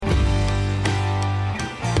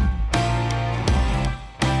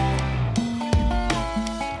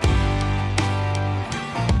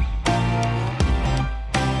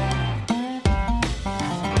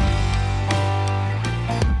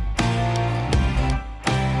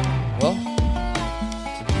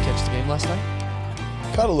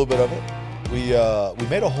Caught a little bit of it. We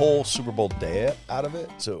made a whole Super Bowl day out of it.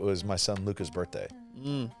 So it was my son Luca's birthday.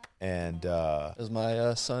 And it was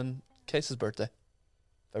my son Case's birthday,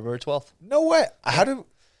 February 12th. No way.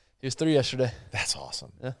 He was 3 yesterday. That's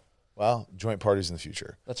awesome. Yeah. Well, joint parties in the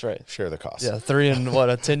future. That's right. Share the cost. Yeah, 3 and what,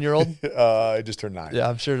 a 10-year-old? I just turned 9. Yeah,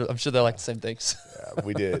 I'm sure they like the same things. Yeah,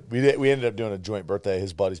 we did. We ended up doing a joint birthday.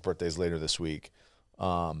 His buddy's birthday is later this week.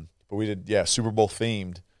 But we did, Super Bowl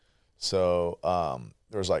themed. So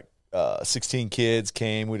there was like 16 kids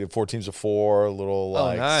came. We did 4 teams of 4, a little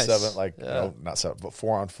nice. 7, not 7, but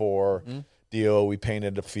 4-on-4 deal. We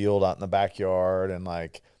painted the field out in the backyard, and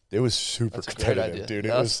it was super competitive, dude.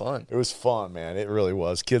 That was fun. It was fun, man. It really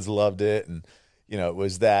was. Kids loved it, and it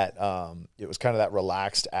was that. It was kind of that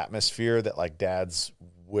relaxed atmosphere that dads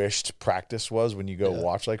wished practice was when you go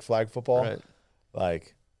watch flag football.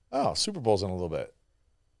 Right. Super Bowl's in a little bit.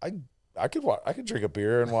 I could drink a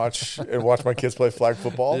beer and watch my kids play flag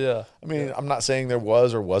football. Yeah. I mean, I'm not saying there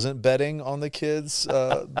was or wasn't betting on the kids,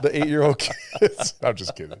 the 8-year-old kids. I'm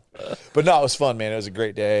just kidding. But no, it was fun, man. It was a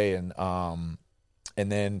great day,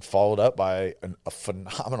 and then followed up by a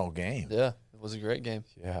phenomenal game. Yeah, it was a great game.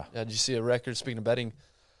 Yeah. Yeah, did you see a record, speaking of betting,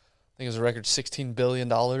 I think it was a record $16 billion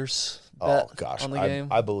bet on the game?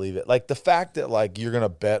 I believe it. The fact that, you're going to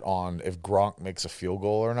bet on if Gronk makes a field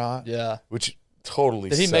goal or not. Yeah. Which totally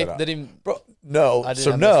Did he set make up. – did he – Bro, no. I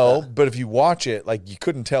So, missed no, that. but if you watch it, you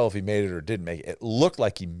couldn't tell if he made it or didn't make it. It looked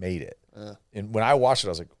like he made it. And when I watched it, I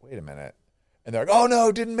was like, wait a minute. And they're like, oh,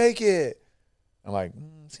 no, didn't make it. I'm like,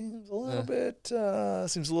 seems a little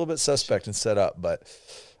bit suspect and set up, but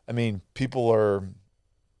I mean, people are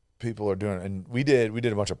doing it, and we did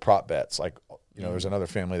a bunch of prop bets. There's another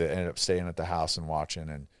family that ended up staying at the house and watching,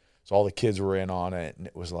 and so all the kids were in on it, and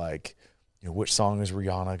it was which song is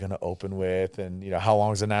Rihanna going to open with, and how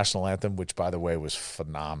long is the national anthem, which by the way was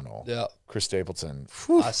phenomenal. Yeah, Chris Stapleton.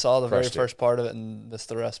 I saw the very first part of it and missed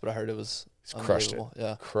the rest, but I heard it was crushed it.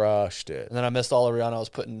 Yeah, Crushed it. And then I missed all of Rihanna. I was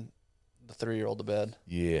putting the 3-year-old to bed.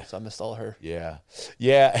 Yeah. So I missed all of her. Yeah.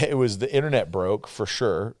 It was the internet broke for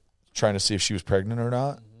sure, trying to see if she was pregnant or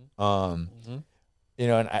not. And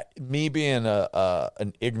me being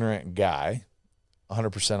an ignorant guy,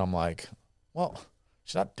 100%, I'm like, well,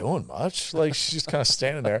 she's not doing much. She's just kind of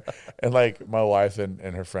standing there. And my wife and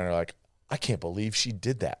her friend are like, I can't believe she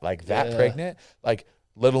did that. Pregnant,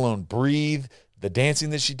 let alone breathe, the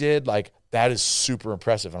dancing that she did, that is super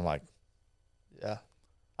impressive. I'm like, yeah.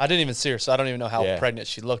 I didn't even see her, so I don't even know how pregnant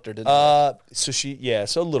she looked or didn't. So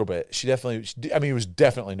a little bit. It was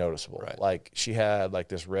definitely noticeable. Right. She had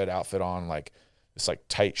this red outfit on, this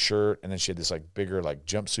tight shirt, and then she had this bigger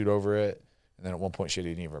jumpsuit over it. And then at one point she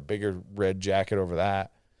had an even bigger red jacket over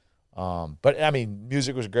that. But I mean,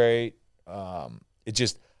 music was great.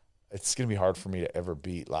 It's going to be hard for me to ever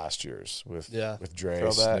beat last year's with Dre,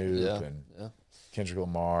 Throwback. Snoop, and Kendrick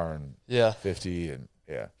Lamar, and 50, and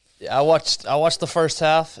Yeah, I watched the first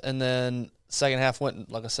half, and then second half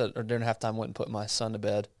went, like I said, or during halftime went and put my son to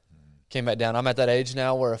bed. Came back down. I'm at that age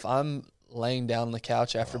now where if I'm laying down on the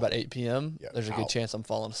couch after about 8 p.m., there's a good chance I'm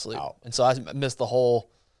falling asleep. And so I missed the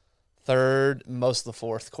whole third, most of the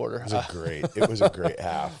fourth quarter. It was a great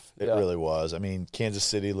half. It really was. I mean, Kansas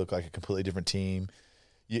City looked like a completely different team.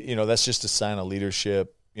 That's just a sign of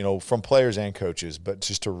leadership, from players and coaches, but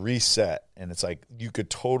just to reset. And it's you could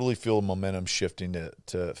totally feel momentum shifting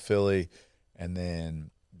to Philly. And then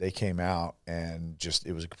they came out and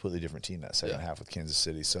it was a completely different team that second half with Kansas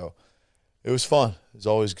City. So it was fun. It was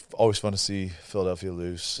always fun to see Philadelphia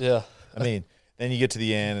lose. Yeah. I mean, then you get to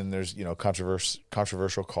the end and there's,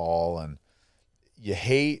 controversial call, and you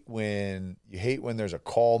hate when there's a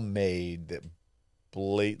call made that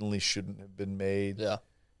blatantly shouldn't have been made. Yeah.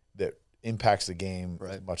 That impacts the game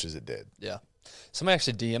as much as it did. Yeah. Somebody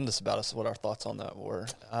actually DM'd us about us, what our thoughts on that were.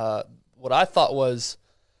 What I thought was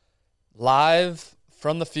live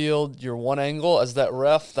from the field, you're one angle as that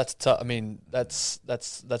ref. That's tough. I mean, that's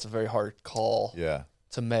a very hard call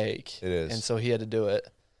to make. It is. And so he had to do it.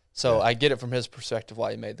 So I get it from his perspective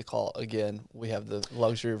why he made the call. Again, we have the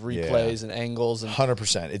luxury of replays and angles. And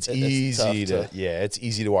 100%. It's easy it's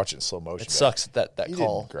easy to watch it in slow motion. It sucks that he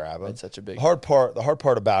call didn't grab him. made such a big. The hard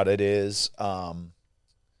part about it is, and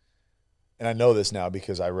I know this now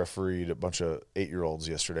because I refereed a bunch of 8-year-olds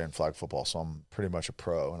yesterday in flag football, so I'm pretty much a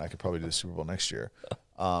pro, and I could probably do the Super Bowl next year.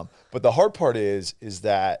 But the hard part is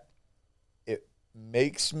that it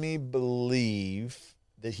makes me believe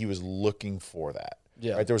that he was looking for that.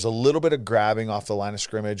 Yeah. Right? There was a little bit of grabbing off the line of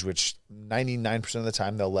scrimmage, which 99% of the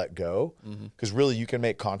time they'll let go, because really you can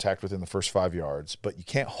make contact within the first 5 yards, but you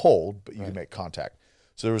can't hold, but you can make contact.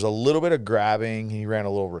 So there was a little bit of grabbing. He ran a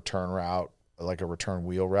little return route, like a return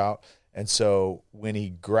wheel route, And so when he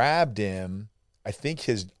grabbed him, I think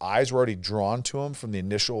his eyes were already drawn to him from the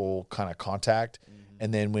initial kind of contact.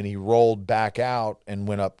 And then when he rolled back out and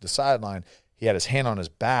went up the sideline, he had his hand on his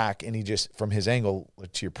back, and he just, from his angle,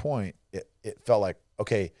 to your point, it felt like,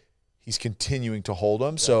 okay, he's continuing to hold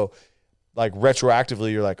him. Yeah. So, like,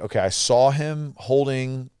 retroactively, you're like, okay, I saw him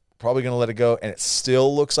holding, probably going to let it go, and it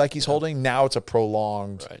still looks like he's holding. Now it's a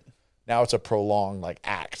prolonged like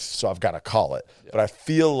act, so I've got to call it. Yeah. But I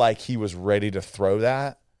feel like he was ready to throw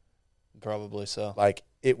that. Probably so. Like,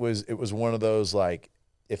 it was one of those, like,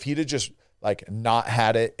 if he'd have just, like, not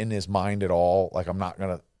had it in his mind at all, like, I'm not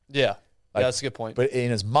going to. Yeah. Like, that's a good point. But in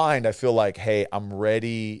his mind, I feel like, hey, I'm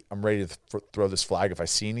ready to throw this flag if I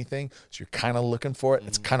see anything. So you're kind of looking for it.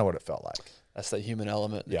 It's kind of what it felt like. That's that human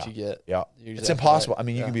element that you get. Yeah. It's impossible. Right. I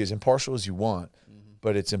mean, you can be as impartial as you want,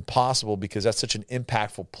 but it's impossible because that's such an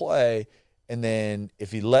impactful play. And then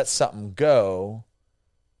if he lets something go,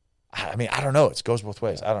 I mean, I don't know. It goes both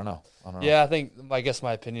ways. I don't know. Yeah, I guess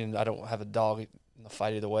my opinion, I don't have a dog in the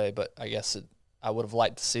fight either way, but I guess I would have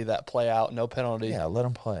liked to see that play out. No penalty. Yeah, let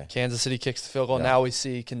them play. Kansas City kicks the field goal. Yeah. Now we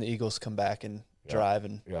see, can the Eagles come back and drive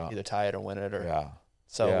and either tie it or win it?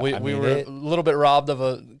 So we were a little bit robbed of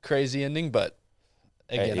a crazy ending, but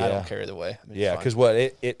again, I don't care either way. I mean, because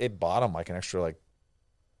it bottomed like an extra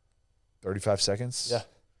 35 seconds. Yeah.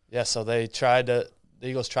 Yeah, so the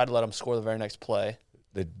Eagles tried to let them score the very next play.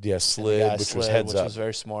 Slid, which was heads up. Which was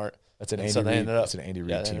very smart. That's an Andy Reid. That's an Andy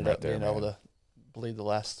Reid team right there. Being able to bleed the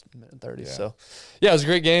last minute and 30. Yeah. So, yeah, it was a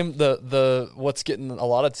great game. The what's getting a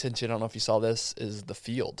lot of attention, I don't know if you saw this, is the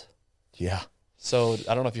field. Yeah. So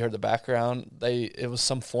I don't know if you heard the background. It was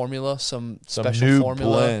some formula, some special new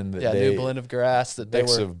formula. Blend new blend of grass that they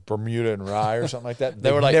were of Bermuda and rye or something like that.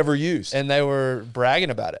 They were never used, and they were bragging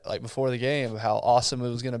about it like before the game, how awesome it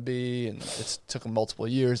was going to be, and it took them multiple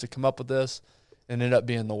years to come up with this, and ended up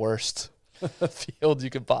being the worst field you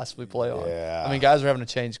could possibly play on. Yeah. I mean, guys were having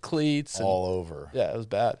to change cleats all over. Yeah, it was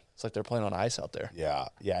bad. It's like they're playing on ice out there. Yeah,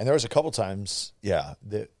 yeah, and there was a couple times,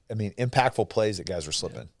 impactful plays that guys were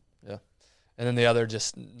slipping. Yeah. And then the other,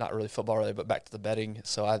 just not really football related, but back to the betting.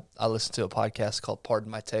 So I listened to a podcast called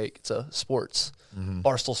Pardon My Take. It's a sports,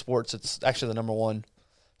 Barstool Sports. It's actually the #1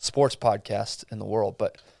 sports podcast in the world.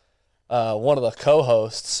 But one of the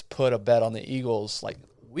co-hosts put a bet on the Eagles like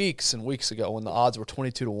weeks and weeks ago when the odds were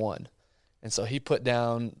 22-1. And so he put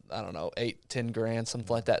down, I don't know, 8-10 grand,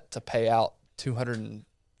 something like that, to pay out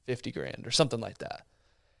 250 grand or something like that.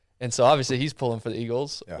 And so obviously he's pulling for the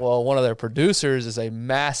Eagles. Yeah. Well, one of their producers is a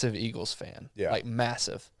massive Eagles fan, like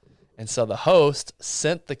massive. And so the host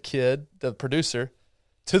sent the producer,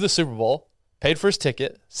 to the Super Bowl, paid for his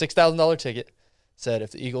ticket, $6,000 ticket, said,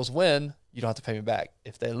 if the Eagles win, you don't have to pay me back.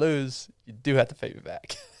 If they lose, you do have to pay me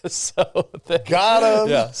back. Got him.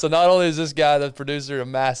 Yeah. So not only is this guy, the producer, a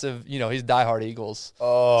massive, he's diehard Eagles.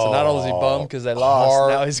 Oh, so not only is he bummed because they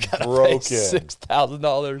lost, now he's got to pay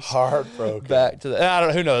 $6,000 heartbroken back to the. And I don't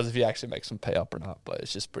know. Who knows if he actually makes them pay up or not? But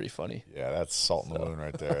it's just pretty funny. Yeah, that's salt in the wound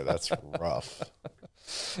right there. That's rough.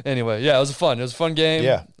 Anyway, yeah, it was fun. It was a fun game.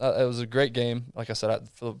 Yeah, it was a great game. Like I said,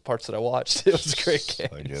 for the parts that I watched, it was a great game.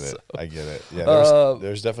 I get it. I get it. Yeah,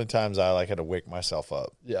 there's definitely times I had to wake myself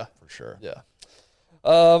up. Yeah, for sure. Yeah.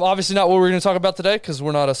 Obviously not what we're going to talk about today because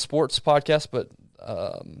we're not a sports podcast, but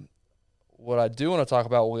what I do want to talk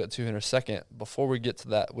about, we'll get to in a second. Before we get to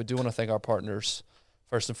that, we do want to thank our partners.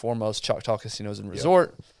 First and foremost, Choctaw Casinos and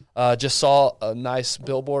Resort. Just saw a nice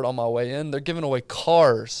billboard on my way in. They're giving away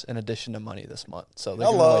cars in addition to money this month. So they're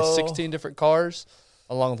giving away 16 different cars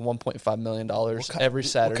along with $1.5 million every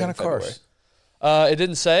Saturday. What kind of cars? It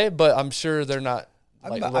didn't say, but I'm sure they're not. I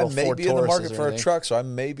may be in the market for a truck, so I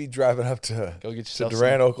may be driving up to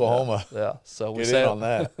Durant, Oklahoma. Yeah. So we say on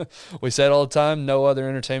that. We say it all the time. No other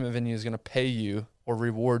entertainment venue is going to pay you or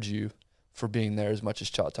reward you for being there as much as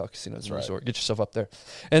Choctaw Casinos and Resort. Get yourself up there.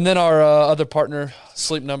 And then our other partner,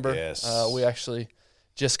 Sleep Number. Yes. We actually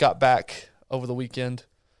just got back over the weekend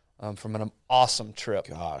from an awesome trip.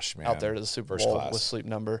 Gosh, man. Out there to the Super Bowl with Sleep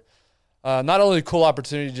Number. Not only a cool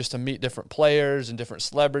opportunity just to meet different players and different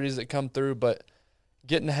celebrities that come through, but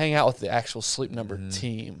getting to hang out with the actual Sleep Number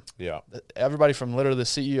team. Yeah. Everybody from literally the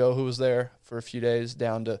CEO who was there for a few days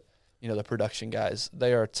down to, the production guys.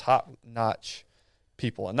 They are top-notch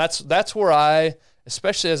people. And that's where I,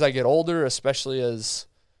 especially as I get older, especially as,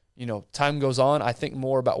 time goes on, I think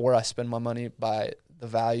more about where I spend my money by the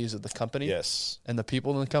values of the company. Yes. And the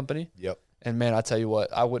people in the company. Yep. And, man, I tell you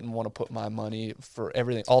what, I wouldn't want to put my money for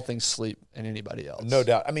everything, all things sleep, and anybody else. No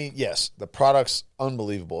doubt. I mean, yes, the product's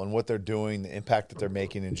unbelievable, and what they're doing, the impact that they're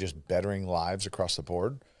making in just bettering lives across the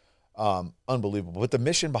board, unbelievable. But the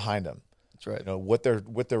mission behind them. That's right. What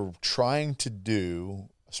they're trying to do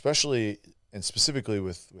especially and specifically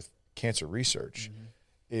with cancer research,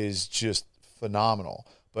 is just phenomenal.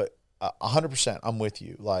 But 100%, I'm with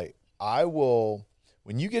you. Like, I will,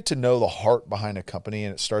 when you get to know the heart behind a company,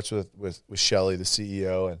 and it starts with Shelly, the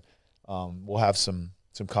CEO, and we'll have some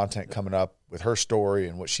content coming up with her story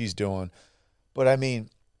and what she's doing. But I mean,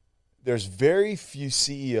 there's very few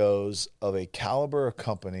CEOs of a caliber of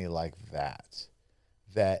company like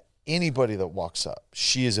that anybody that walks up,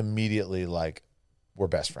 she is immediately like, we're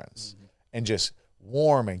best friends, and just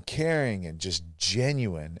warm and caring and just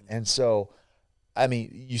genuine. And so, I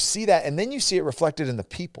mean, you see that, and then you see it reflected in the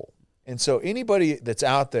people. And so anybody that's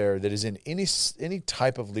out there that is in any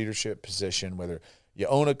type of leadership position, whether you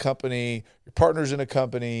own a company, your partner's in a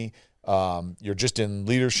company, you're just in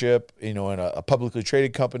leadership, in a publicly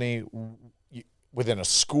traded company, within a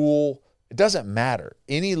school, it doesn't matter.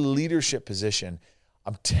 Any leadership position,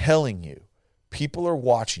 I'm telling you, people are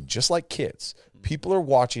watching, just like kids. People are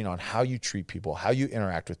watching on how you treat people, how you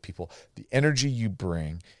interact with people, the energy you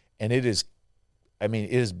bring, and it is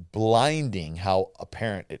blinding how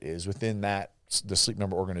apparent it is within the Sleep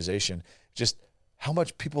Number organization, just how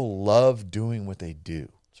much people love doing what they do.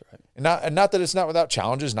 That's right. And not that it's not without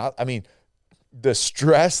challenges. The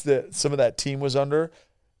stress that some of that team was under,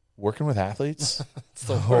 working with athletes. It's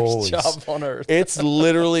the worst job on earth.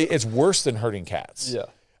 It's worse than herding cats. Yeah.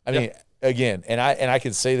 I mean, again, and I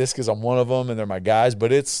can say this because I'm one of them and they're my guys,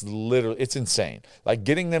 but it's insane. Like,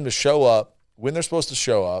 getting them to show up when they're supposed to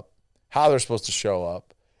show up, how they're supposed to show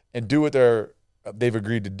up, and do what they've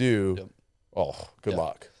agreed to do. Yep. Oh, good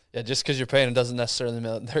luck. Yeah, just because you're paying them doesn't necessarily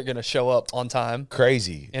mean they're going to show up on time.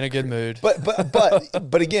 Crazy. In a good mood.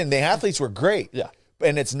 But again, the athletes were great. Yeah.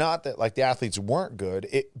 And it's not that like the athletes weren't good,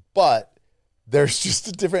 but there's just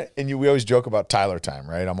a different, and we always joke about Tyler time,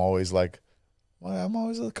 right? I'm always like, well, I'm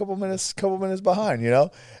always a couple minutes behind,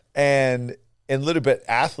 and a little bit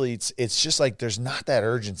athletes, it's just like, there's not that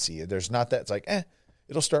urgency. There's not that, it's like,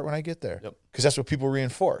 it'll start when I get there. Yep. Because that's what people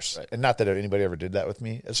reinforce. Right. And not that anybody ever did that with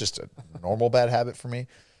me. It's just a normal bad habit for me.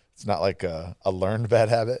 It's not like a learned bad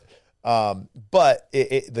habit. But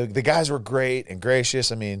the guys were great and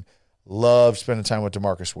gracious. I mean, loved spending time with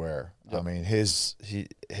DeMarcus Ware. Yep. I mean, his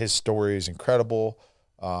story is incredible.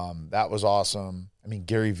 That was awesome. I mean,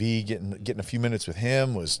 Gary V, getting a few minutes with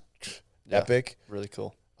him was epic. Really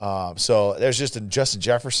cool. So there's just Justin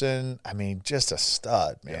Jefferson. I mean, just a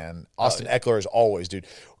stud, man. Yeah. Austin Eckler is always, dude.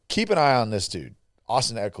 Keep an eye on this dude.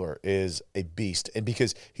 Austin Eckler is a beast, and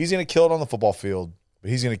because he's going to kill it on the football field, but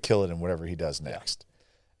he's going to kill it in whatever he does next.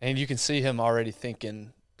 Yeah. And you can see him already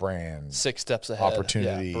thinking brand, 6 steps ahead.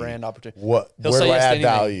 Opportunity. Yeah, brand opportunity. Where do I add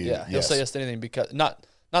value? Yeah, he'll say yes to anything, because not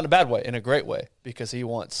in a bad way, in a great way, because he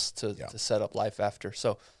wants to set up life after.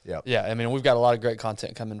 So, I mean, we've got a lot of great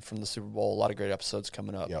content coming from the Super Bowl, a lot of great episodes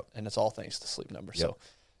coming up, and it's all thanks to Sleep Number. So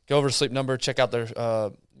go over to Sleep Number, check out their,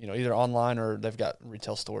 either online or they've got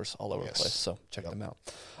retail stores all over the place. So check them out.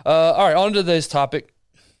 All right, on to today's topic.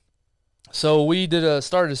 So we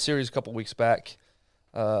started a series a couple weeks back,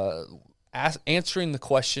 answering the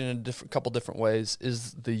question in a couple different ways: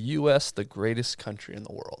 is the U.S. the greatest country in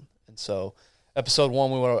the world? And so, episode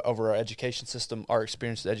 1, we went over our education system, our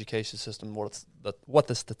experience with the education system, what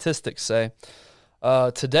the statistics say.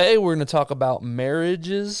 Today, we're going to talk about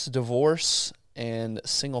marriages, divorce, and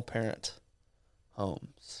single-parent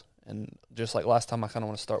homes. And just like last time, I kind of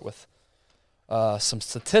want to start with some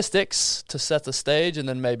statistics to set the stage, and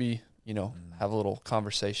then maybe have a little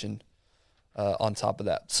conversation on top of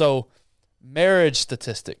that. So, marriage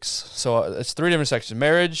statistics. So it's 3 different sections: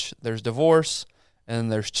 marriage, there's divorce,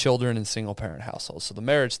 and there's children in single-parent households. So the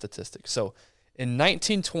marriage statistics. So in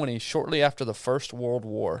 1920, shortly after the First World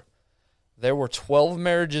War, there were 12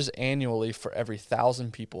 marriages annually for every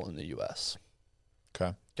 1,000 people in the U.S.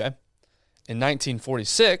 Okay. In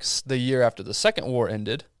 1946, the year after the Second War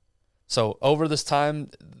ended, so over this time,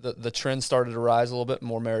 the trend started to rise a little bit,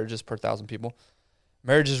 more marriages per 1,000 people.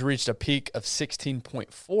 Marriages reached a peak of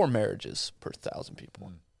 16.4 marriages per 1,000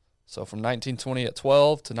 people. So from 1920 at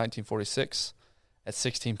 12 to 1946 at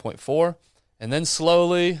 16.4. And then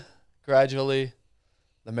slowly, gradually,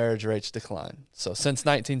 the marriage rates decline. So since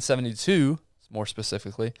 1972, more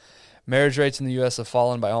specifically, marriage rates in the U.S. have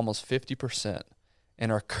fallen by almost 50%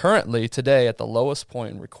 and are currently today at the lowest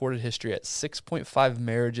point in recorded history at 6.5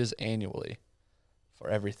 marriages annually for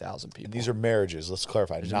every 1,000 people. And these are marriages. Let's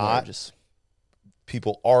clarify. These not are marriages.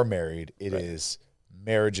 People are married. It Right. is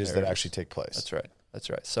marriages that actually take place. That's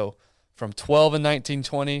right. So from 12 in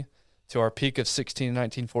 1920 to our peak of 16 in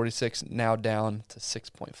 1946, now down to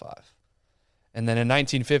 6.5. And then in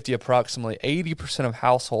 1950, approximately 80% of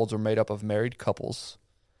households were made up of married couples.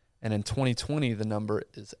 And in 2020, the number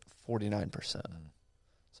is 49%.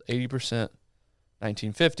 So 80%,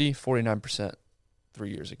 1950, 49% 3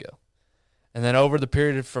 years ago. And then over the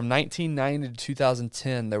period from 1990 to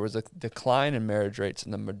 2010, there was a decline in marriage rates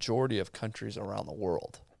in the majority of countries around the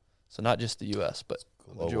world. So not just the U.S., but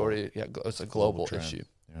the majority. Yeah, it's a global issue.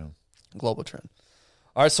 Yeah. Global trend.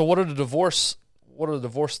 All right. So what are the divorce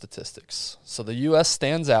statistics? So the U.S.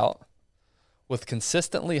 stands out with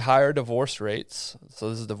consistently higher divorce rates. So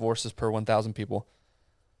this is divorces per 1,000 people.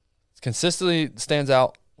 It consistently stands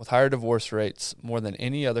out with higher divorce rates more than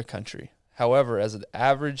any other country. However, as the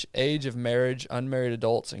average age of marriage, unmarried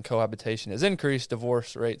adults, and cohabitation has increased,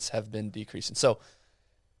 divorce rates have been decreasing. So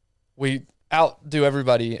we outdo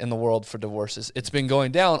everybody in the world for divorces. It's been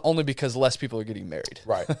going down only because less people are getting married.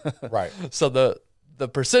 Right, right. So the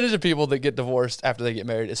percentage of people that get divorced after they get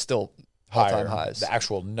married is still all-time highs. The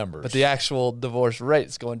actual numbers. But the actual divorce rate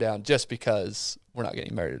is going down just because we're not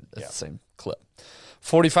getting married at the same clip.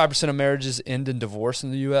 45% of marriages end in divorce in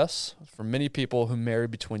the U.S. For many people who marry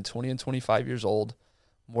between 20 and 25 years old,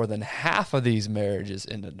 more than half of these marriages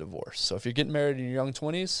end in divorce. So if you're getting married in your young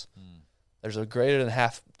 20s, there's a greater than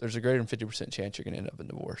 50% chance you're going to end up in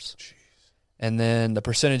divorce. Jeez. And then the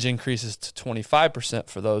percentage increases to 25%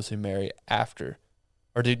 for those who marry after,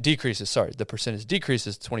 or decreases, sorry, the percentage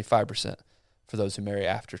decreases to 25% for those who marry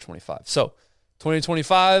after 25. So 20 to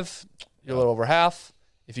 25, you're a little over half.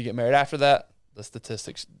 If you get married after that, the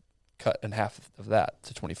statistics cut in half of that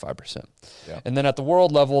to 25%. Yeah. And then at the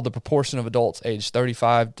world level, the proportion of adults aged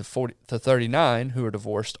 35 to 39 who are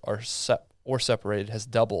divorced or separated has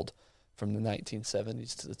doubled from the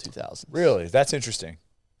 1970s to the 2000s. Really? That's interesting.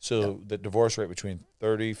 So the divorce rate between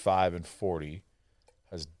 35 and 40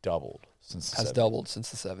 has doubled since the 70s. Doubled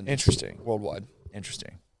since the 70s. Interesting. Worldwide.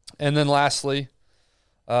 Interesting. And then lastly,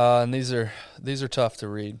 and these are tough to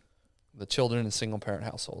read, the children in single-parent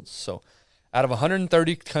households. So out of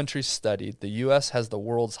 130 countries studied, the U.S. has the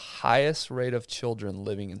world's highest rate of children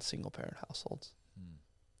living in single-parent households.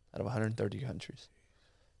 Out of 130 countries.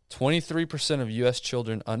 23% of U.S.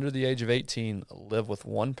 children under the age of 18 live with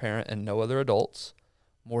one parent and no other adults,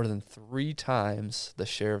 more than 3 times the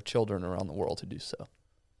share of children around the world who do so.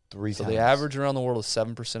 3 times. So the average around the world is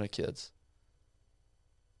 7% of kids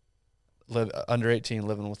live under 18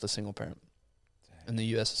 living with a single parent. In the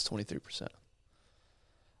U.S., it's 23%.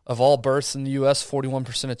 Of all births in the U.S.,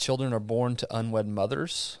 41% of children are born to unwed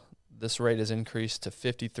mothers. This rate has increased to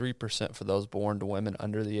 53% for those born to women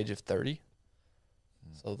under the age of 30.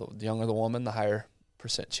 So the younger the woman, the higher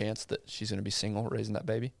percent chance that she's going to be single raising that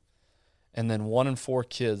baby. And then 1 in 4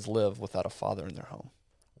 kids live without a father in their home.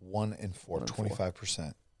 1 in 4,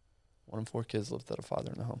 25%. 1 in 4 kids live without a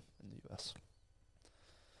father in the home in the U.S.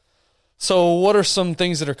 So what are some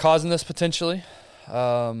things that are causing this potentially?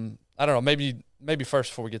 I don't know. Maybe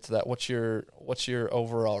first before we get to that, what's your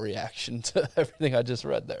overall reaction to everything I just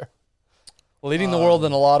read there? Leading the world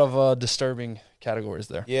in a lot of disturbing categories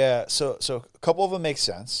there. Yeah, so a couple of them make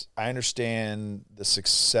sense. I understand the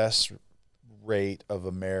success rate of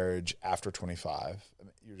a marriage after 25. I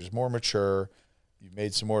mean, you're just more mature. You've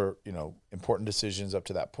made some more, important decisions up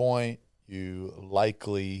to that point. You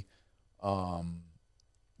likely are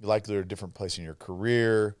at a different place in your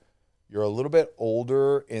career. You're a little bit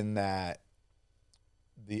older in that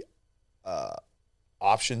the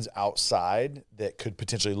options outside that could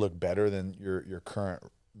potentially look better than your current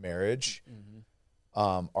marriage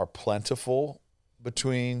are plentiful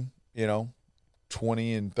between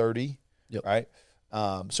 20 and 30. Yep. Right.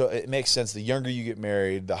 So it makes sense. The younger you get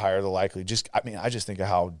married, the higher the likely. I just think of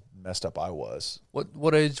how messed up I was.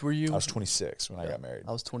 What age were you? I was 26 when I got married.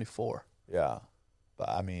 I was 24. Yeah, but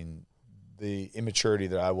I mean, the immaturity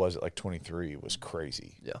that I was at like 23 was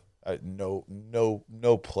crazy. Yeah. No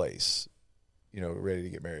place, ready to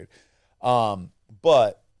get married.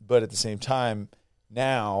 But at the same time,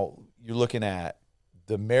 now you're looking at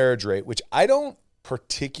the marriage rate, which I don't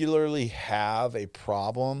particularly have a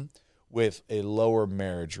problem with a lower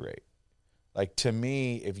marriage rate. Like, to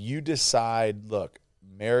me, if you decide, look,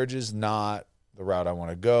 marriage is not the route I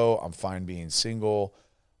want to go, I'm fine being single,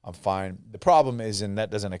 I'm fine. The problem is, and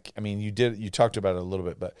that doesn't, you talked about it a little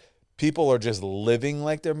bit, but people are just living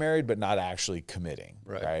like they're married, but not actually committing,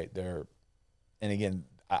 right? And again,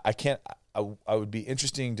 I would be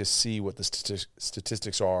interesting to see what the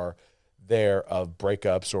statistics are there of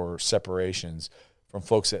breakups or separations from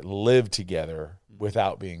folks that live together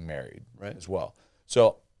without being married as well.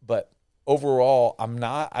 So, but overall,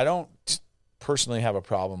 I don't personally have a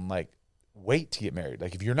problem, like, wait to get married.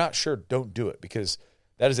 Like, if you're not sure, don't do it, because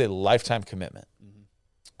that is a lifetime commitment.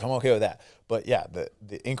 I'm okay with that. But yeah,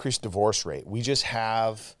 the increased divorce rate, we just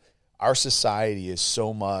have, our society is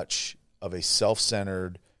so much of a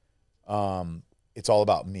self-centered, it's all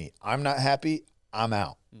about me. I'm not happy. I'm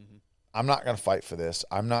out. Mm-hmm. I'm not going to fight for this.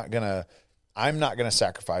 I'm not going to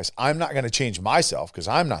sacrifice. I'm not going to change myself because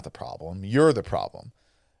I'm not the problem. You're the problem.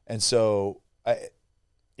 And so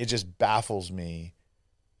it just baffles me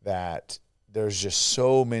that there's just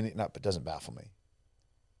so many, it doesn't baffle me.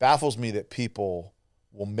 Baffles me that people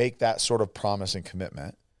will make that sort of promise and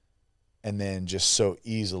commitment and then just so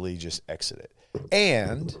easily just exit it.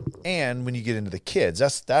 And when you get into the kids,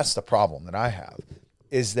 that's the problem that I have,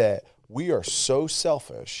 is that we are so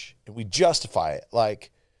selfish and we justify it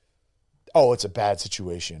like, oh, it's a bad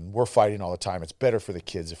situation. We're fighting all the time. It's better for the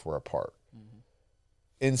kids if we're apart. Mm-hmm.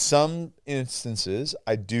 In some instances,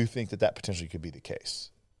 I do think that potentially could be the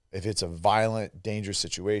case. If it's a violent, dangerous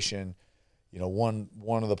situation, one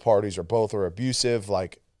of the parties or both are abusive,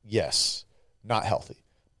 like, yes, not healthy.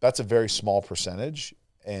 That's a very small percentage.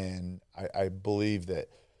 And I believe that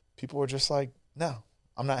people are just like, no,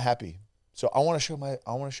 I'm not happy. So I want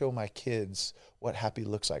to show my kids what happy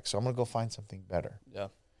looks like. So I'm going to go find something better. Yeah.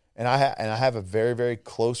 And I have a very, very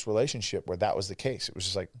close relationship where that was the case. It was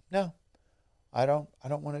just like, no, I don't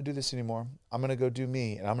want to do this anymore. I'm going to go do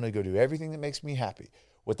me, and I'm going to go do everything that makes me happy.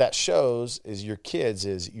 What that shows is your kids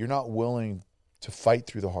is you're not willing to fight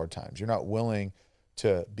through the hard times. You're not willing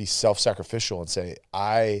to be self-sacrificial and say,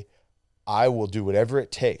 I will do whatever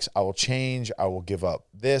it takes. I will change. I will give up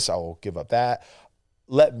this. I will give up that.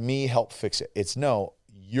 Let me help fix it. It's no,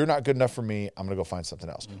 you're not good enough for me. I'm going to go find something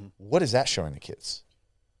else. Mm-hmm. What is that showing the kids?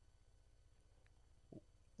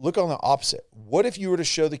 Look on the opposite. What if you were to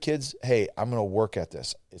show the kids, hey, I'm going to work at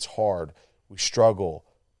this. It's hard. We struggle.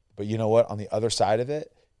 But you know what? On the other side of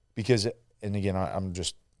it, because, and again, I'm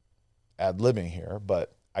just ad-libbing here,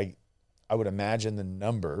 but I would imagine the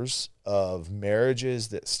numbers of marriages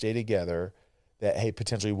that stay together that, hey,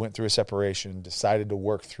 potentially went through a separation, decided to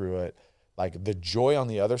work through it. Like, the joy on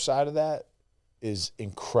the other side of that is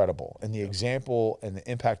incredible. And the example and the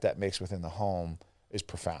impact that makes within the home is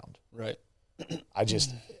profound. Right. I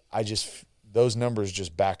just, those numbers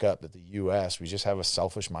just back up that the U.S., we just have a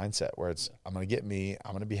selfish mindset where it's, I'm going to get me,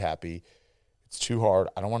 I'm going to be happy. It's too hard.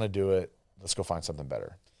 I don't want to do it. Let's go find something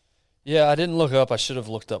better. Yeah, I didn't look up. I should have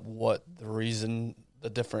looked up what the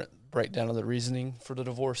different breakdown of the reasoning for the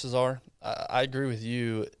divorces are. I agree with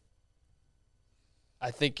you. I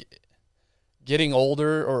think getting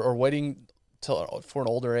older or waiting for an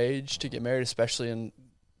older age to get married, especially in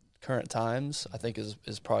current times, I think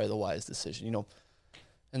is probably the wise decision.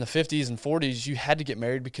 In the 50s and 40s, you had to get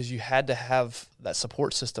married because you had to have that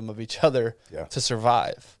support system of each other to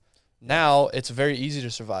survive. Now it's very easy to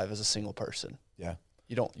survive as a single person. Yeah.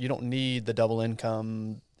 You don't need the double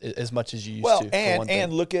income as much as you used to. Well,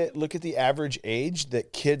 and look at the average age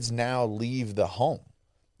that kids now leave the home.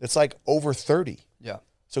 It's like over 30. Yeah.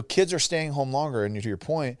 So kids are staying home longer. And to your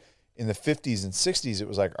point, in the 50s and 60s, it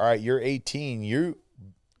was like, all right, you're 18, you're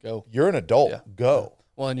an adult. Yeah. Go.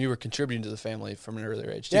 Well, and you were contributing to the family from an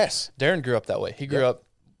earlier age too. Yes. Darren grew up that way. He grew up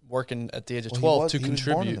working at the age of 12 to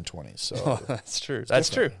contribute. He was born in the 20s, so that's true. That's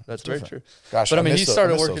true. That's very true. Gosh, but he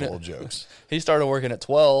started working old jokes. He started working at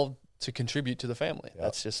 12 to contribute to the family.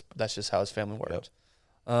 Yep. That's just how his family worked.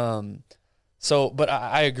 Yep. But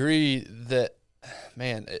I agree that,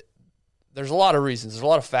 man, there's a lot of reasons. There's a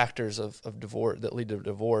lot of factors of divorce that lead to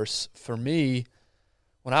divorce. For me,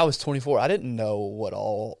 when I was 24, I didn't know what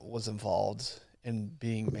all was involved in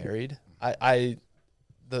being married. The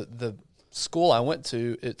school I went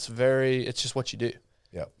to, it's just what you do.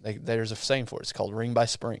 Yeah. There's a saying for it. It's called ring by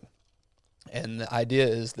spring. And the idea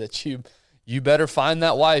is that you better find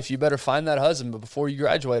that wife, you better find that husband, but before you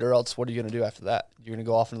graduate, or else what are you going to do after that? You're going to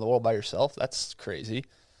go off into the world by yourself? That's crazy.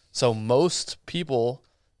 So most people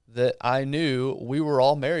that I knew, we were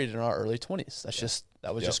all married in our early 20s.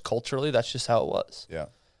 That was just culturally, that's just how it was. Yeah.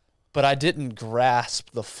 But I didn't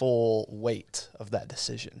grasp the full weight of that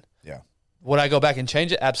decision. Yeah. Would I go back and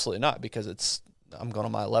change it? Absolutely not, because I'm going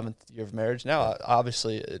on my 11th year of marriage now. Yeah.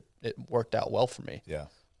 Obviously, it worked out well for me. Yeah.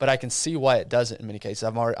 But I can see why it doesn't in many cases.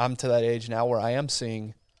 I'm to that age now where I am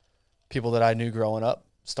seeing people that I knew growing up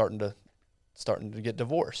starting to get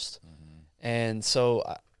divorced. Mm-hmm. And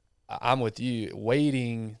so I'm with you,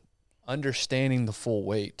 waiting, understanding the full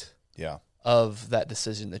weight of that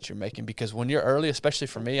decision that you're making. Because when you're early, especially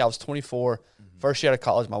for me, I was 24, first year out of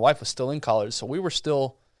college. My wife was still in college, so we were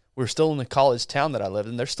still in the college town that I lived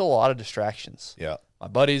in. There's still a lot of distractions. Yeah. My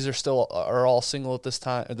buddies are all single at this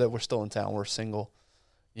time. That we're still in town. We're single.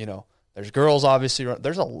 There's girls, obviously.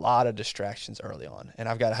 There's a lot of distractions early on. And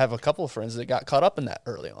I've got to have a couple of friends that got caught up in that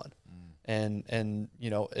early on. And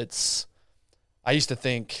I used to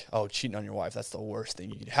think, oh, cheating on your wife, that's the worst thing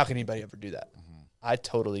you can do. How can anybody ever do that? Mm-hmm. I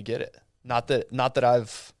totally get it. Not that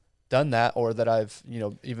I've done that or that I've,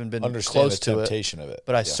 even been Understand close the to temptation of it.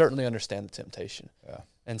 but I certainly understand the temptation. Yeah.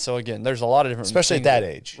 And so again, there's a lot of different Especially at things that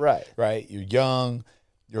age. Right. Right. You're young.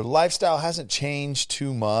 Your lifestyle hasn't changed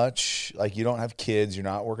too much. Like, you don't have kids. You're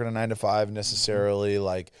not working a 9 to 5 necessarily.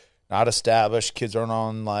 Like, not established. Kids aren't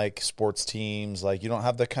on, like, sports teams. Like, you don't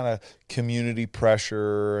have the kind of community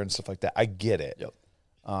pressure and stuff like that. I get it. Yep.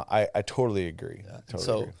 I totally agree. Yeah.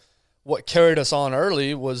 Totally agree. What carried us on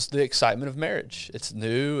early was the excitement of marriage. It's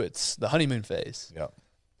new. It's the honeymoon phase. Yep.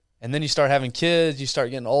 And then you start having kids. You start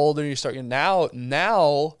getting older. You start getting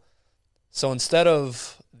now. So instead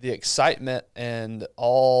of the excitement and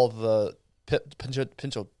all the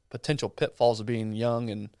potential pitfalls of being young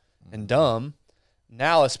and dumb,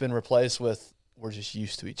 now it's been replaced with we're just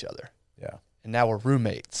used to each other. Yeah. And now we're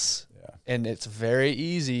roommates. Yeah. And it's very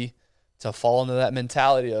easy to fall into that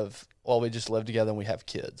mentality of, well, we just live together and we have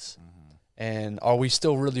kids. And are we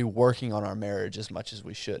still really working on our marriage as much as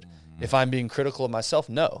we should? If I'm being critical of myself,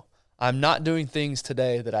 no. I'm not doing things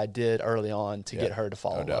today that I did early on to get her to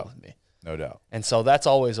fall in love with me. No doubt. And so that's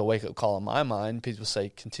always a wake-up call in my mind. People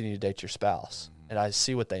say, continue to date your spouse. And I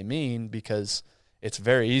see what they mean because it's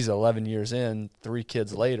very easy 11 years in, 3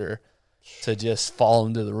 kids later, to just fall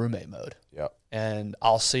into the roommate mode. Yep. And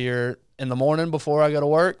I'll see her in the morning before I go to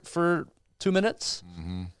work for 2 minutes.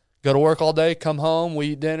 Go to work all day, come home, we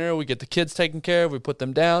eat dinner, we get the kids taken care of, we put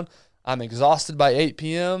them down. I'm exhausted by 8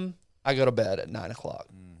 p.m. I go to bed at 9 o'clock.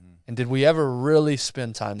 And did we ever really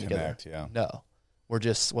spend time together? Yeah. No. We're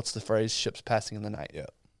just, what's the phrase? Ships passing in the night. Yeah.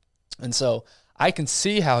 And so I can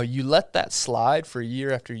see how you let that slide for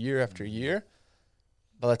year after year after year.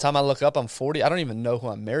 By the time I look up, I'm 40. I don't even know who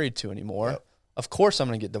I'm married to anymore. Yep. Of course I'm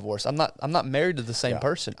going to get divorced. I'm not married to the same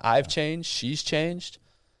person. I've changed. She's changed.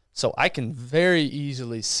 So I can very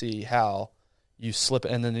easily see how you slip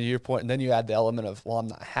it. And then to your point, and then you add the element of, well, I'm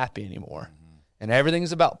not happy anymore. And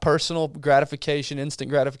everything's about personal gratification, instant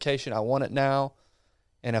gratification. I want it now.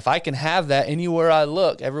 And if I can have that anywhere I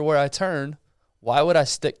look, everywhere I turn, why would I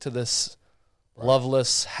stick to this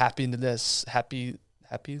loveless happiness,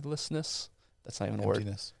 happylessness? That's not even a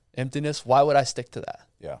word. Emptiness. Why would I stick to that?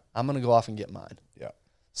 Yeah. I'm going to go off and get mine. Yeah.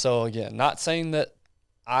 So again, not saying that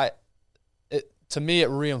to me, it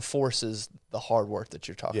reinforces the hard work that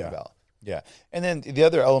you're talking about. Yeah. And then the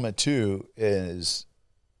other element too is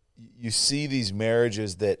you see these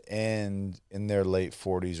marriages that end in their late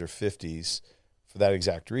 40s or 50s for that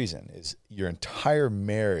exact reason, is your entire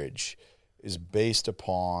marriage is based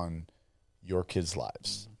upon your kids'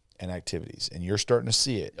 lives and activities. And you're starting to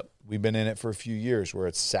see it. Yep. We've been in it for a few years where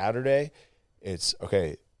it's Saturday. It's,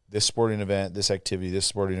 okay, this sporting event, this activity, this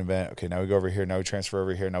sporting event. Okay, now we go over here. Now we transfer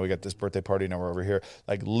over here. Now we got this birthday party. Now we're over here.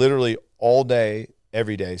 Like literally all day,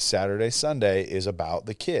 every day, Saturday, Sunday is about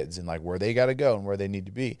the kids and like where they got to go and where they need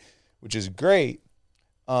to be, which is great.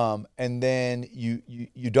 And then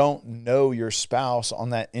you don't know your spouse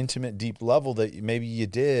on that intimate, deep level that maybe you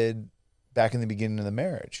did back in the beginning of the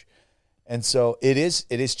marriage. And so it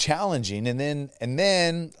is challenging. And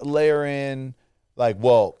then layer in like,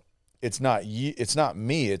 well, it's not you, it's not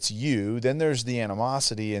me, it's you. Then there's the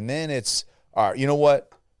animosity. And then it's, all right, you know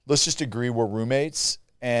what? Let's just agree we're roommates.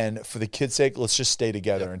 And for the kids' sake, let's just stay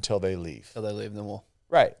together until they leave. Until they leave, then we'll.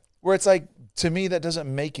 Right. Where it's like, to me, that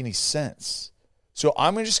doesn't make any sense. So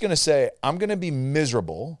I'm just going to say, I'm going to be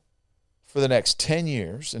miserable for the next 10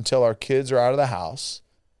 years until our kids are out of the house.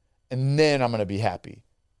 And then I'm going to be happy.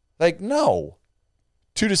 Like, no.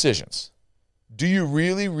 2 decisions. Do you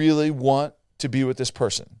really, really want to be with this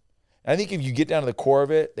person? And I think if you get down to the core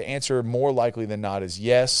of it, the answer more likely than not is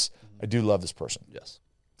yes, I do love this person. Yes.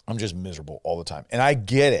 I'm just miserable all the time. And I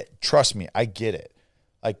get it. Trust me, I get it.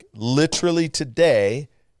 Like literally today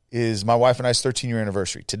is my wife and I's 13-year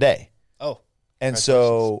anniversary. Today. Oh. And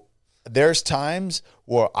so there's times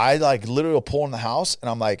where I like literally will pull in the house and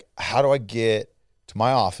I'm like, how do I get to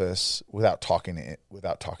my office without talking to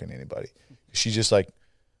anybody? She just like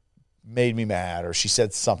made me mad or she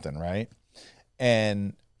said something, right?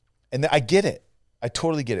 And I get it. I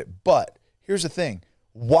totally get it. But here's the thing.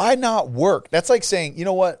 Why not work? That's like saying, you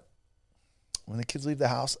know what? When the kids leave the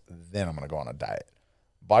house, then I'm going to go on a diet.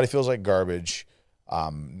 Body feels like garbage.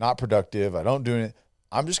 Not productive. I don't do it.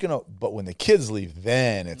 I'm just going to, but when the kids leave,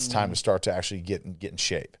 then it's time to start to actually get in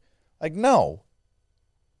shape. Like, no.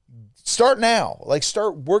 Start now. Like,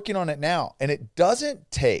 start working on it now. And it doesn't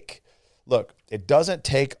take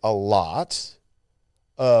a lot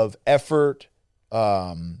of effort,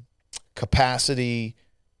 capacity,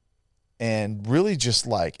 and really just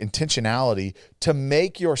like intentionality to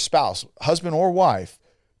make your spouse, husband or wife,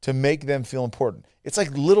 to make them feel important. It's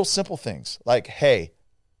like little simple things like, hey,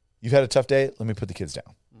 you've had a tough day. Let me put the kids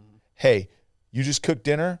down. Hey, you just cooked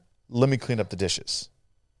dinner. let me clean up the dishes.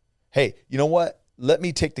 Hey, you know what? Let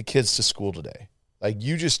me take the kids to school today. Like,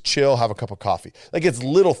 you just chill, have a cup of coffee. Like, it's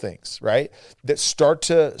little things, right, that start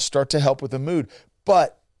to help with the mood.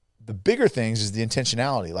 But the bigger things is the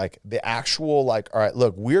intentionality, like the actual, like, all right,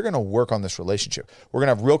 look, we're going to work on this relationship. We're going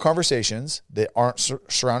to have real conversations that aren't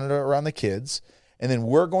surrounded around the kids. And then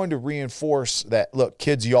we're going to reinforce that, look,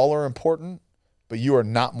 kids, y'all are important, but you are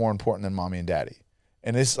not more important than mommy and daddy.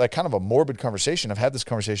 And it's like kind of a morbid conversation. I've had this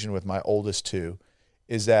conversation with my oldest two,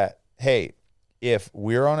 is that, hey, if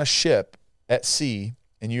we're on a ship at sea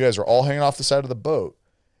and you guys are all hanging off the side of the boat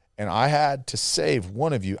and I had to save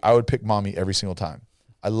one of you, I would pick mommy every single time.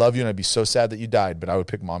 I love you and I'd be so sad that you died, but I would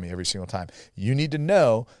pick mommy every single time. You need to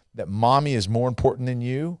know that mommy is more important than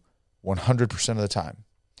you 100% of the time.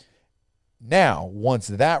 Now, once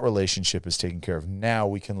that relationship is taken care of, now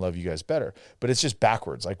we can love you guys better. But it's just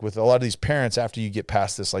backwards. Like with a lot of these parents, after you get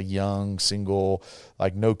past this like young, single,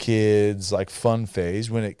 like no kids, like fun phase,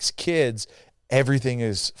 when it's kids, everything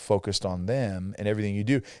is focused on them and everything you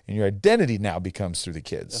do. And your identity now becomes through the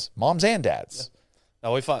kids, moms and dads. Yeah.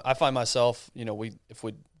 Now I find myself,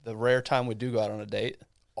 the rare time we do go out on a date,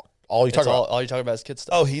 all you talk about is kid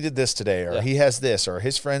stuff. Oh, he did this today, or he has this, or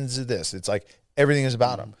his friends did this. It's like everything is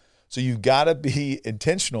about him. So you've got to be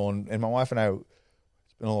intentional. And my wife and I, it's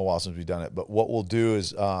been a little while since we've done it, but what we'll do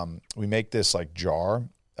is we make this like jar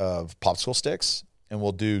of popsicle sticks, and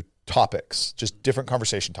we'll do topics, just different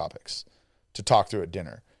conversation topics to talk through at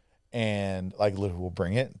dinner. And like we'll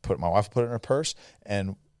bring it, my wife will put it in her purse,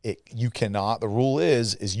 and the rule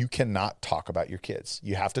is you cannot talk about your kids.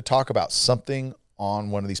 You have to talk about something on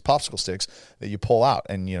one of these popsicle sticks that you pull out,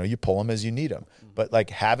 and you pull them as you need them. But like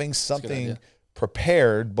having something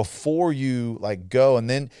prepared before you like go, and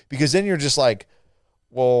then, because then you're just like,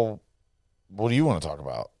 well, what do you want to talk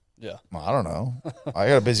about? Yeah. Well, I don't know. I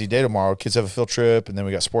got a busy day tomorrow. Kids have a field trip, and then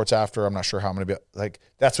we got sports after. I'm not sure how I'm going to be. Like,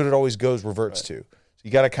 that's what it always reverts to. So you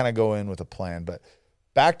got to kind of go in with a plan. But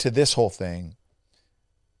back to this whole thing,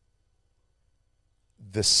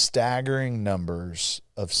 the staggering numbers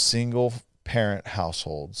of single parent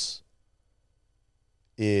households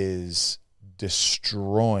is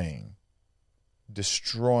destroying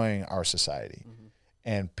our society. Mm-hmm.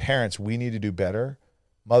 And parents, we need to do better.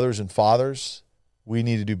 Mothers and fathers, we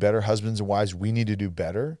need to do better. Husbands and wives, we need to do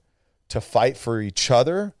better to fight for each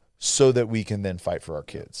other so that we can then fight for our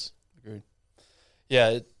kids. Agreed.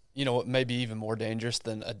 Yeah, what may be even more dangerous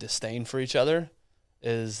than a disdain for each other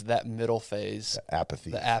is that middle phase. The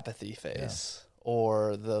apathy phase. Yeah.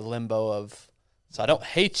 Or the limbo of, so I don't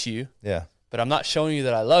hate you. Yeah. But I'm not showing you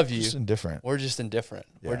that I love you. Just indifferent. We're just indifferent.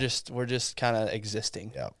 Yeah. We're just kind of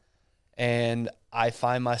existing. Yeah. And I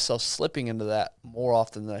find myself slipping into that more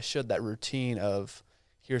often than I should, that routine of,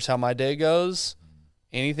 here's how my day goes.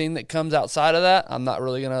 Anything that comes outside of that, I'm not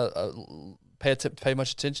really going to pay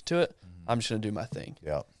much attention to it. I'm just going to do my thing.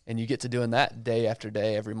 Yeah. And you get to doing that day after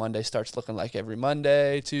day. Every Monday starts looking like every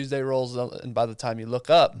Monday. Tuesday rolls up, and by the time you look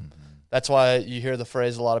up, that's why you hear the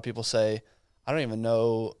phrase a lot of people say, I don't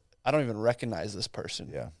even recognize this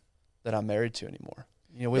person that I'm married to anymore.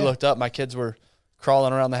 We looked up, my kids were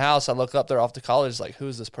crawling around the house. I look up, they're off to college. Like, who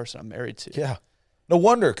is this person I'm married to? Yeah. No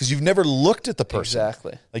wonder, because you've never looked at the person.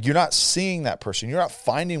 Exactly. Like, you're not seeing that person. You're not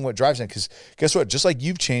finding what drives them. Because guess what? Just like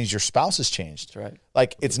you've changed, your spouse has changed. That's right.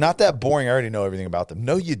 Like, it's not that boring. I already know everything about them.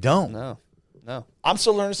 No, you don't. No. I'm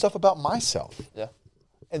still learning stuff about myself. Yeah.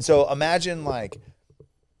 And so imagine, like,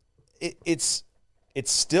 it's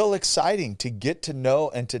still exciting to get to know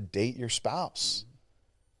and to date your spouse.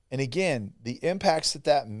 And again, the impacts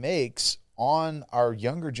that makes on our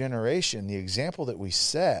younger generation, the example that we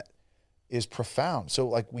set is profound. So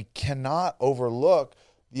like, we cannot overlook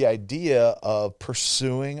the idea of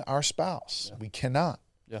pursuing our spouse. Yeah. We cannot.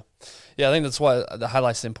 Yeah. Yeah. I think that's why that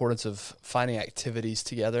highlights the importance of finding activities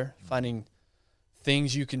together, finding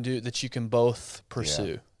things you can do that you can both pursue.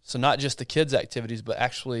 Yeah. So not just the kids' activities, but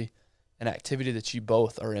actually an activity that you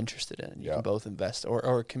both are interested in. You can both invest,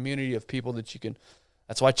 or a community of people that you can.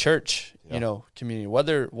 That's why church, community,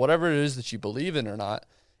 whatever it is that you believe in or not,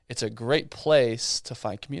 it's a great place to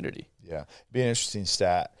find community. Yeah. It'd be an interesting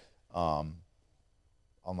stat on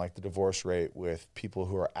like the divorce rate with people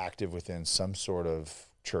who are active within some sort of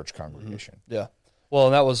church congregation. Mm-hmm. Yeah. Well,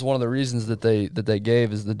 and that was one of the reasons that they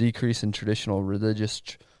gave, is the decrease in traditional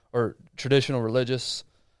religious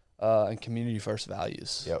and community first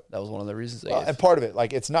values. Yep. That was one of the reasons they gave. And part of it,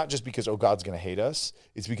 like, it's not just because, God's going to hate us.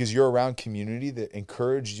 It's because you're around community that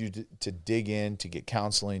encouraged you to dig in, to get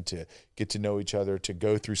counseling, to get to know each other, to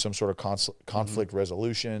go through some sort of conflict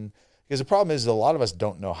resolution. Because the problem is a lot of us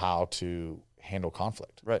don't know how to handle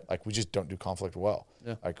conflict. Right. Like, we just don't do conflict well.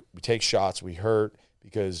 Yeah. Like, we take shots, we hurt,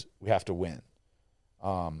 because we have to win.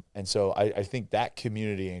 And so I think that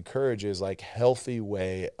community encourages like healthy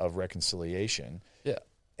way of reconciliation. Yeah.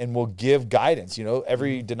 And will give guidance. You know,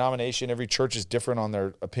 every denomination, every church is different on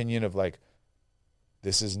their opinion of like,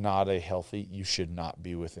 this is not a healthy, you should not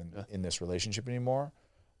be in this relationship anymore.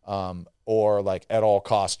 Or like at all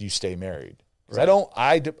costs, you stay married. Right.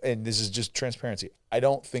 And this is just transparency. I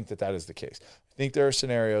don't think that is the case. I think there are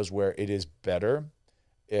scenarios where it is better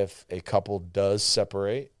if a couple does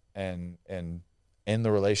separate and end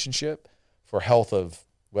the relationship for health of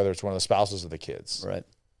whether it's one of the spouses or the kids. Right.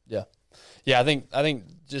 Yeah. Yeah. I think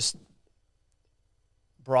just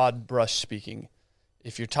broad brush speaking,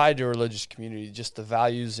 if you're tied to a religious community, just the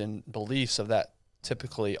values and beliefs of that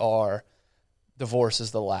typically are divorce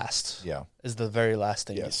is the very last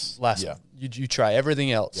thing. Yes. You try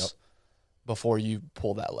everything else before you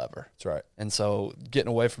pull that lever. That's right. And so getting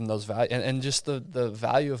away from those values and just the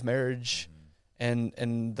value of marriage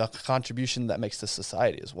and the contribution that makes to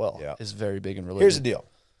society as well is very big in religion. Here's the deal.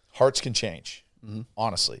 Hearts can change.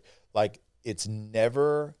 Honestly. Like it's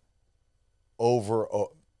never over.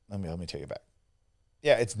 Let me take it back.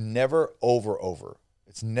 Yeah, it's never over.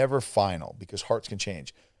 It's never final because hearts can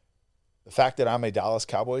change. The fact that I'm a Dallas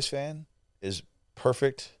Cowboys fan is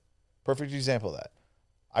perfect example of that.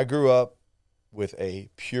 I grew up with a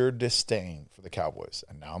pure disdain for the Cowboys,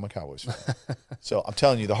 and now I'm a Cowboys fan. So I'm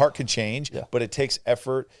telling you, the heart can change, but it takes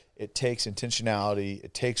effort, it takes intentionality,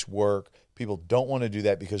 it takes work. People don't want to do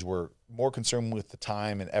that because we're more concerned with the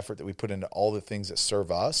time and effort that we put into all the things that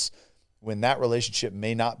serve us. When that relationship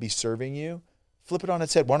may not be serving you, flip it on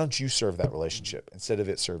its head. Why don't you serve that relationship instead of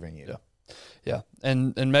it serving you? Yeah.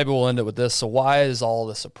 And maybe we'll end it with this. So why is all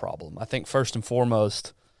this a problem? I think first and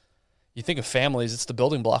foremost, you think of families, it's the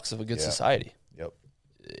building blocks of a good society. Yep.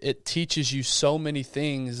 It teaches you so many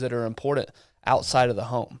things that are important outside of the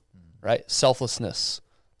home, right? Selflessness,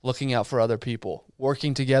 looking out for other people,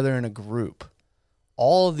 working together in a group.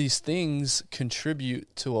 All of these things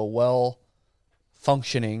contribute to a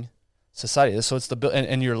well-functioning society. So it's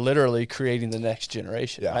and you're literally creating the next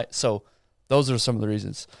generation, right? So those are some of the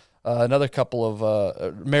reasons. Another couple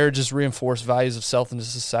of marriages reinforce values of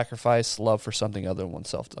selflessness, sacrifice, love for something other than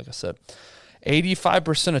oneself, like I said.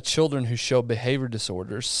 85% of children who show behavior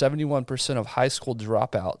disorders, 71% of high school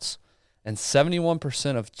dropouts, and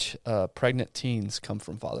 71% of pregnant teens come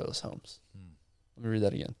from fatherless homes. Let me read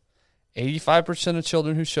that again. 85% of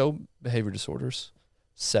children who show behavior disorders,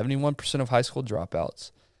 71% of high school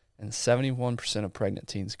dropouts, and 71% of pregnant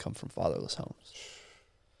teens come from fatherless homes.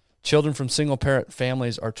 Children from single-parent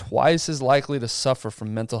families are twice as likely to suffer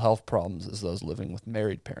from mental health problems as those living with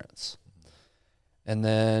married parents. And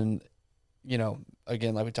then,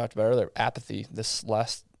 again, like we talked about earlier, apathy. This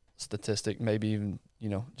last statistic may be even,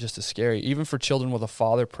 just as scary. Even for children with a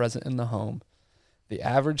father present in the home, the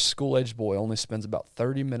average school-aged boy only spends about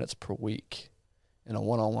 30 minutes per week in a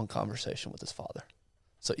one-on-one conversation with his father.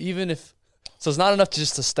 So it's not enough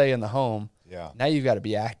just to stay in the home. Yeah. Now you've got to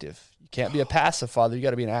be active. You can't be a passive father. You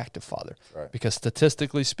got to be an active father. Right. Because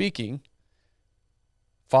statistically speaking,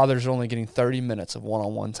 fathers are only getting 30 minutes of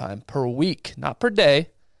one-on-one time per week, not per day,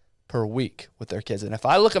 per week with their kids. And if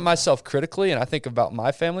I look at myself critically and I think about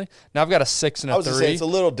my family, now I've got a 6 and a 3. I was going to say it's a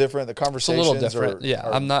little different. The conversations it's a little different.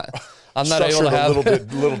 I'm not able to have a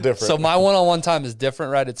little different. So my one-on-one time is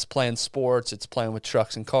different, right? It's playing sports, it's playing with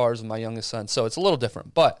trucks and cars with my youngest son. So it's a little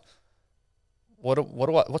different. But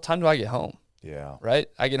what time do I get home? Yeah. Right?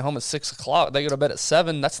 I get home at 6 o'clock. They go to bed at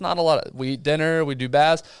 7. That's not a lot. We eat dinner. We do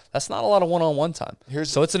baths. That's not a lot of one-on-one time.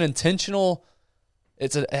 So it's an intentional.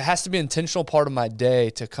 It has to be an intentional part of my day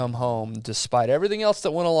to come home despite everything else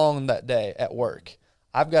that went along that day at work.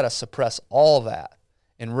 I've got to suppress all that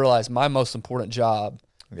and realize my most important job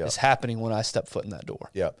is happening when I step foot in that door.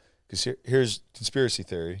 Yeah. Because here's conspiracy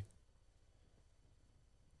theory.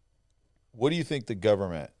 What do you think the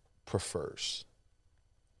government prefers?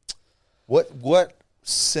 What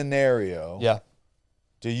scenario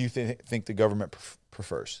do you think the government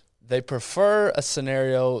prefers? They prefer a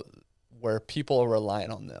scenario where people are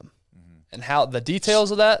relying on them. And how the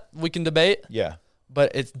details of that we can debate. Yeah.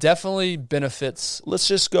 But it definitely benefits our leaders. Let's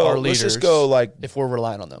just go like if we're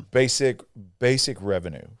relying on them. Basic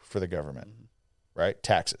revenue for the government, right?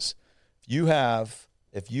 Taxes.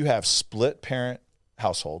 If you have split parent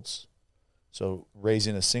households, so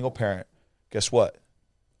raising a single parent, guess what?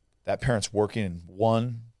 That parent's working in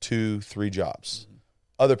 1, 2, 3 jobs.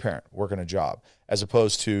 Other parent working a job, as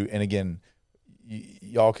opposed to, and again,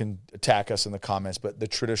 y'all can attack us in the comments, but the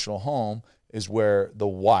traditional home is where the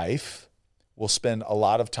wife will spend a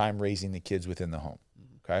lot of time raising the kids within the home.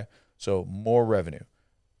 Okay, so more revenue.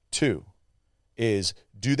 2 is,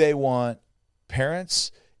 do they want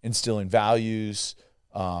parents instilling values,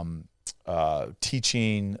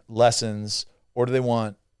 teaching lessons, or do they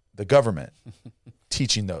want the government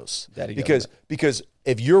teaching those? Because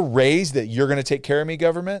if you're raised that you're going to take care of me,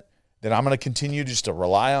 government, then I'm going to continue just to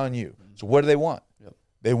rely on you. So what do they want? Yep.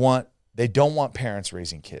 They don't want parents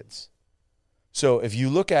raising kids. So if you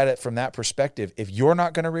look at it from that perspective, if you're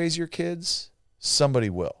not going to raise your kids, somebody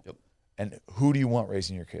will. Yep. And who do you want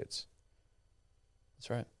raising your kids? That's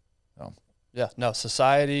right. No. Yeah. No,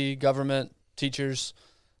 society, government, teachers,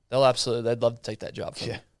 they'd love to take that job from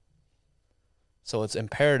you. So it's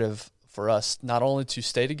imperative for us not only to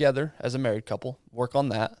stay together as a married couple, work on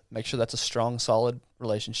that, make sure that's a strong, solid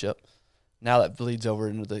relationship. Now that bleeds over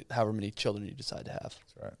into however many children you decide to have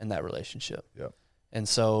in that relationship. Yep. And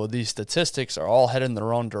so these statistics are all headed in the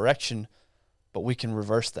wrong direction, but we can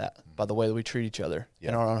reverse that by the way that we treat each other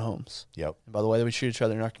in our own homes. Yep. And by the way that we treat each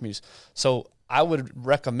other in our communities. So I would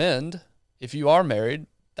recommend, if you are married,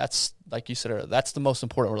 that's, like you said earlier, that's the most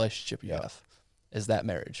important relationship you have, is that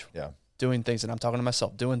marriage. Yeah. Doing things, and I'm talking to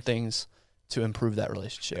myself, doing things to improve that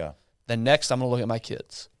relationship. Yeah. Then next, I'm going to look at my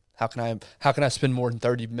kids. How can I spend more than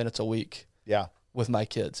 30 minutes a week with my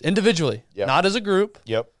kids individually, not as a group?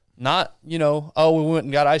 Yep. Not, we went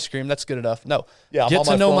and got ice cream. That's good enough. No. Yeah,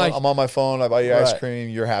 I'm on my phone. I buy you ice cream.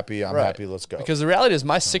 You're happy. I'm happy. Let's go. Because the reality is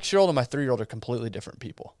my 6-year-old and my 3-year-old are completely different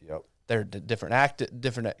people. Yep. They're different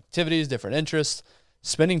activities, different interests.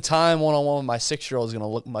 Spending time one-on-one with my 6-year-old is going to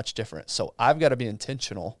look much different. So I've got to be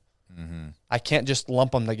intentional. Mm-hmm. I can't just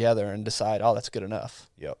lump them together and decide, oh, that's good enough.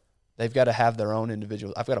 Yep. They've got to have their own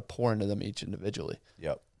individual. I've got to pour into them each individually.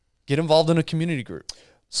 Yep. Get involved in a community group.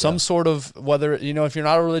 Some sort of, whether, if you're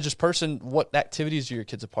not a religious person, what activities are your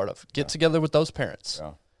kids a part of? Get together with those parents.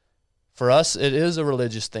 Yeah. For us, it is a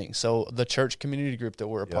religious thing. So the church community group that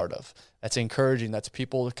we're a part of, that's encouraging. That's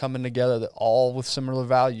people coming together, that all with similar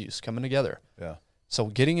values coming together. Yeah. So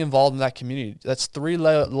getting involved in that community, that's 3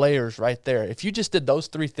 layers right there. If you just did those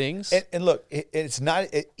 3 things. And look, it's not,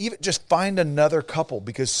 even just find another couple,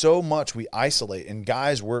 because so much we isolate. And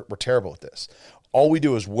guys, we're terrible at this. All we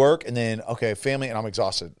do is work and then, okay, family, and I'm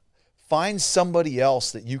exhausted. Find somebody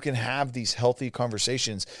else that you can have these healthy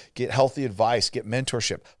conversations, get healthy advice, get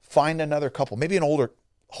mentorship. Find another couple, maybe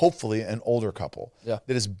hopefully an older couple that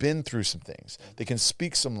has been through some things. They can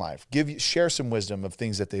speak some life, share some wisdom of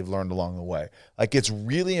things that they've learned along the way. Like, it's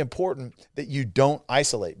really important that you don't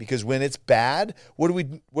isolate, because when it's bad, what do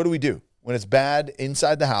we do? When it's bad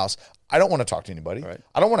inside the house, I don't want to talk to anybody. Right.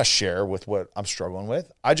 I don't want to share with what I'm struggling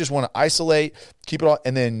with. I just want to isolate, keep it all,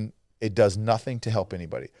 and then it does nothing to help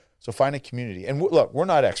anybody. So find a community. And look, we're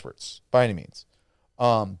not experts by any means.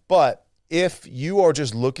 But if you are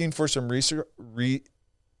just looking for some resources,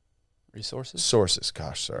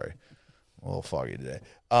 gosh, sorry, I'm a little foggy today.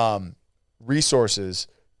 Resources,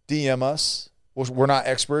 DM us. We're not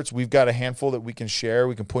experts. We've got a handful that we can share.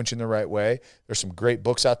 We can point you in the right way. There's some great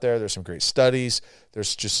books out there. There's some great studies.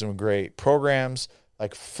 There's just some great programs.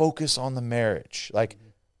 Like, focus on the marriage. Like,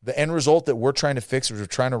 the end result that we're trying to fix is we're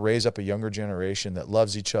trying to raise up a younger generation that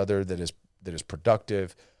loves each other, that is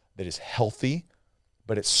productive, that is healthy,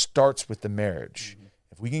 but it starts with the marriage. Mm-hmm.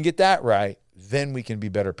 If we can get that right, then we can be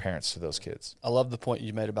better parents to those kids. I love the point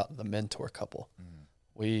you made about the mentor couple.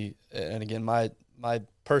 Mm-hmm. And again, my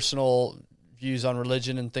personal views on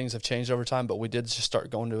religion and things have changed over time, but we did just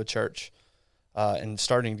start going to a church and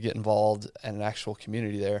starting to get involved in an actual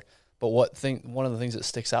community there. But one of the things that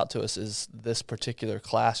sticks out to us is this particular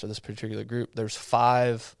class or this particular group. There's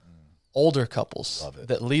 5 older couples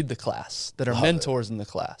that lead the class, that are mentors in the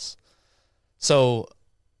class. So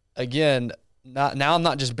again, now I'm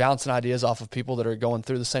not just bouncing ideas off of people that are going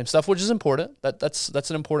through the same stuff, which is important. That's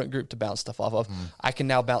an important group to bounce stuff off of. Mm. I can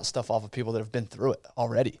now bounce stuff off of people that have been through it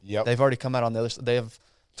already. Yep. They've already come out on the other side. They have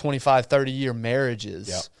 25, 30-year marriages.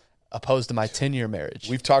 Yep. Opposed to my 10-year marriage.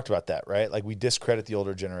 We've talked about that, right? Like, we discredit the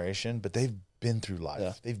older generation, but they've been through life.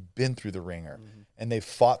 Yeah. They've been through the ringer, and they've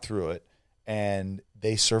fought through it, and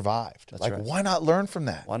they survived. That's like, right. Why not learn from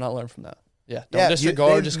that? Why not learn from that? Yeah, don't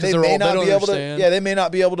disregard just because they're old. They don't understand. They may not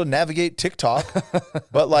be able to navigate TikTok,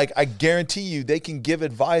 but like, I guarantee you, they can give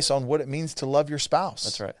advice on what it means to love your spouse.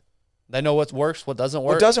 That's right. They know what works, what doesn't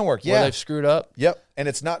work. What doesn't work, where they've screwed up. Yep, and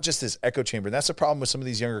it's not just this echo chamber. And that's the problem with some of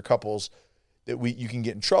these younger couples that you can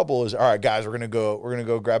get in trouble is, all right, guys, we're gonna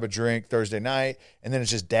go grab a drink Thursday night, and then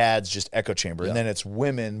it's just dad's just echo chamber, and then it's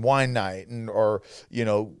women wine night or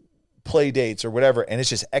play dates or whatever, and it's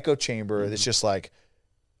just echo chamber. It's just like,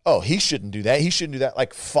 oh, he shouldn't do that. He shouldn't do that.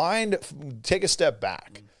 Like, take a step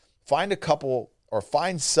back, find a couple or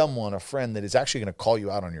find someone, a friend that is actually going to call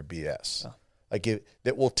you out on your BS,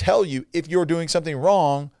 that will tell you if you're doing something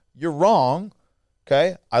wrong, you're wrong.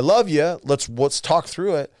 Okay, I love you. Let's talk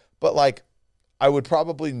through it. But like, I would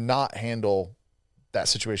probably not handle that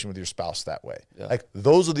situation with your spouse that way. Yeah. Like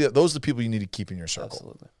those are the people you need to keep in your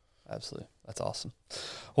circle. Absolutely. That's awesome.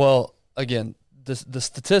 Well, again, the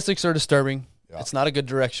statistics are disturbing. Yeah. It's not a good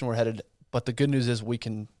direction we're headed. But the good news is we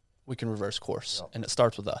can reverse course, and it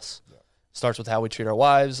starts with us. Yeah. It starts with how we treat our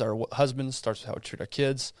wives, our husbands. Starts with how we treat our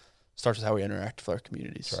kids. Starts with how we interact with our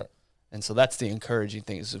communities. That's right. And so that's the encouraging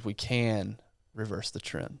thing is if we can reverse the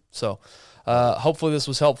trend. So hopefully this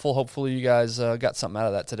was helpful. Hopefully you guys got something out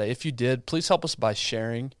of that today. If you did, please help us by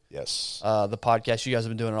sharing the podcast. You guys have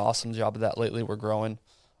been doing an awesome job of that lately. We're growing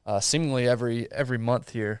seemingly every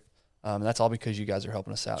month here. And that's all because you guys are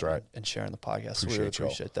helping us out and sharing the podcast. So we really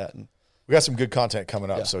appreciate that. And we got some good content coming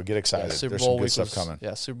up, so get excited. Yeah, There's some good stuff coming.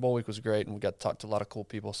 Yeah, Super Bowl week was great, and we got to talk to a lot of cool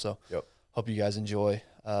people. So hope you guys enjoy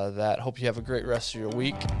that. Hope you have a great rest of your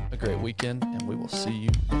week, a great weekend, and we will see you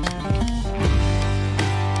next week.